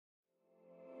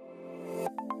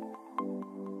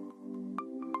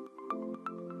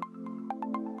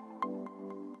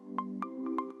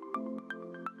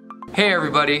Hey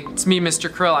everybody, it's me, Mr.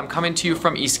 Krill. I'm coming to you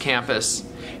from East Campus.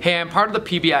 Hey, I'm part of the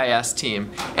PBIS team,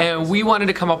 and we wanted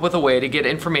to come up with a way to get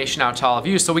information out to all of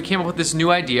you, so we came up with this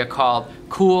new idea called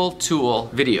Cool Tool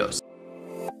Videos.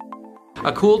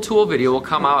 A Cool Tool video will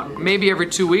come out maybe every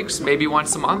 2 weeks, maybe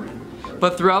once a month,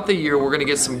 but throughout the year we're going to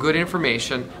get some good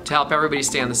information to help everybody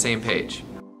stay on the same page.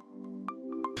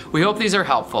 We hope these are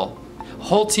helpful. The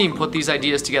whole team put these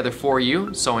ideas together for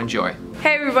you, so enjoy.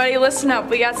 Hey everybody, listen up.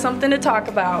 We got something to talk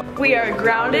about. We are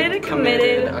grounded,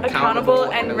 committed, accountable,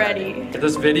 and ready.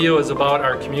 This video is about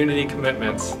our community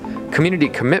commitments. Community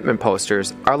commitment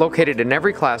posters are located in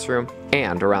every classroom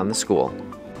and around the school.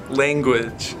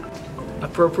 Language.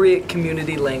 Appropriate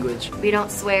community language. We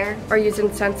don't swear or use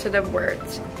insensitive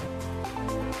words.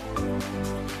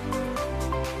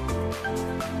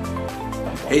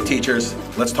 Hey teachers,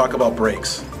 let's talk about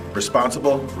breaks.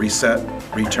 Responsible, reset,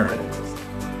 return.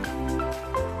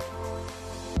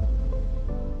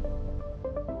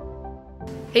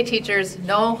 Hey teachers,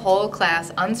 no whole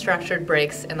class unstructured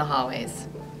breaks in the hallways.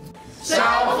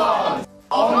 Cell phones,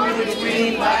 only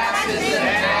between classes and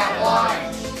at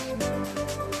lunch.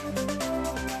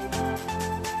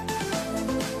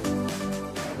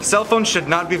 Cell phones should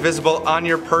not be visible on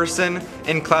your person,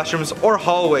 in classrooms or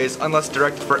hallways unless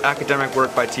directed for academic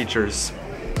work by teachers.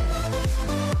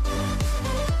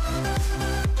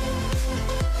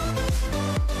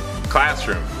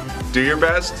 Classroom. Do your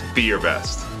best, be your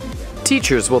best.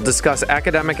 Teachers will discuss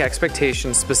academic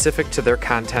expectations specific to their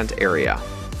content area.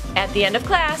 At the end of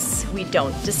class, we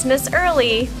don't dismiss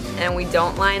early. And we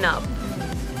don't line up.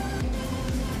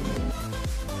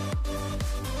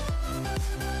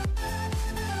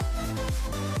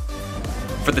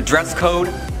 For the dress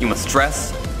code, you must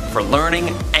dress for learning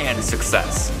and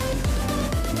success.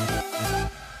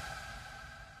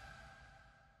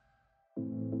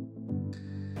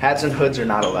 Hats and hoods are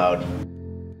not allowed.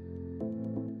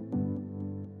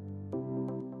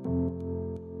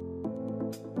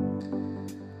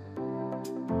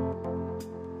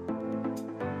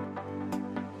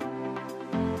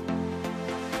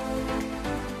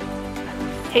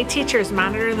 Hey teachers,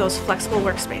 monitor those flexible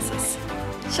workspaces.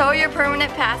 Show your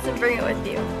permanent pass and bring it with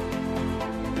you.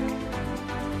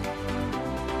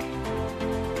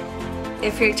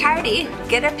 If you're tardy,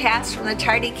 get a pass from the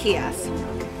tardy kiosk.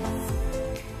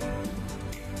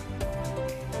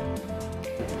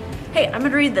 Hey, I'm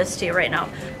gonna read this to you right now.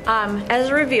 As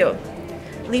a review,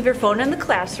 leave your phone in the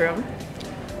classroom,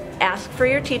 ask for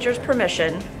your teacher's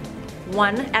permission,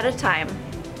 one at a time,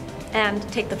 and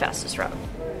take the fastest route.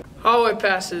 Hallway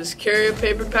passes. Carry a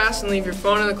paper pass and leave your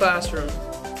phone in the classroom.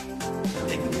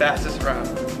 Take the fastest route.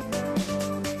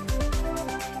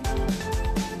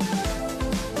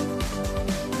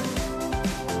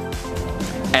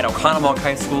 At Oconomowoc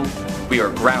High School, we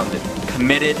are grounded,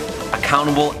 committed,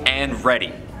 accountable, and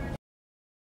ready.